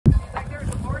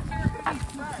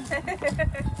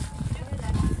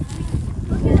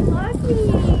Look at Lucky.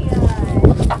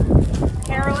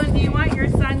 Carolyn, do you want your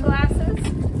sunglasses?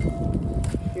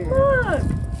 Look.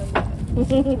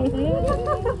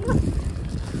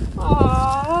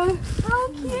 Aww. How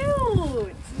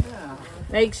cute.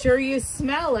 Make sure you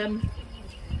smell him.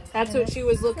 That's what she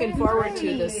was looking forward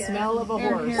to, the smell of a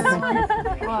horse.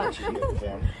 Watch.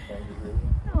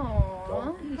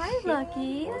 Aww. Hi,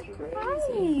 Lucky.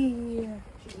 Hi.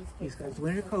 He's got his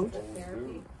winter coat.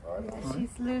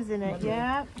 She's losing it,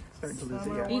 yeah. Starting to lose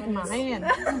it, yeah. Eating my hand.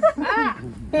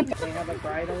 They have a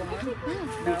bridle on?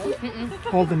 No?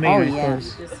 Hold the mane, of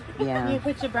course. Yeah. You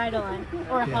put your bridle on,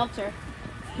 or a halter.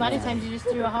 A lot of times you just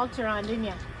threw a halter on, didn't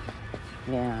you?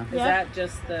 Yeah. Is that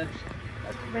just the...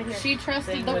 Right here. She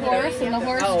trusted the horse and the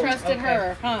horse trusted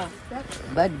her, huh?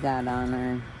 Bud got on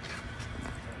her.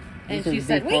 And This she is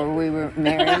said, before wait. we were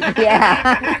married. Yeah.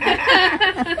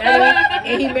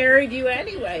 And he married you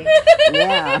anyway.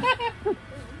 Yeah.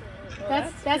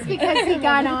 That's because he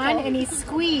got on and he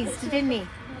squeezed, didn't he?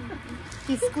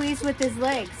 He squeezed with his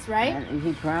legs, right?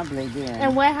 He probably did.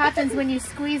 And what happens when you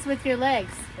squeeze with your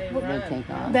legs? They They run. take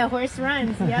off. The horse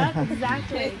runs. Yep,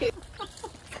 exactly.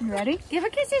 Ready? Give her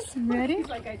kisses. Ready? He's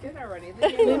like, I did already.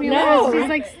 No. She's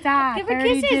like, stop. Give her I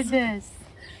already kisses. did this.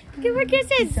 Give her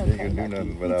kisses. You can do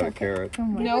nothing without a carrot. Give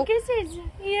her Nope. kisses.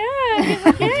 Yeah, give her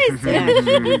a kiss. Yeah,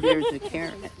 there's a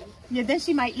carrot. Yeah, then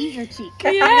she might eat your cheek.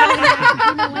 You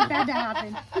don't want that to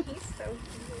happen.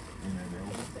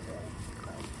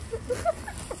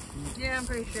 Yeah, I'm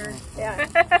pretty sure. Yeah.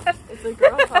 It's a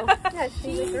girl. Yeah,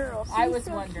 she's a girl. I was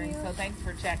wondering, so thanks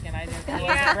for checking. I didn't know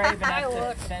I was brave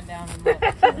enough to bend down and look.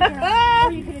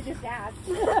 Or you could have just asked.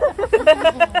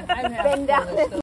 I'm Bend down.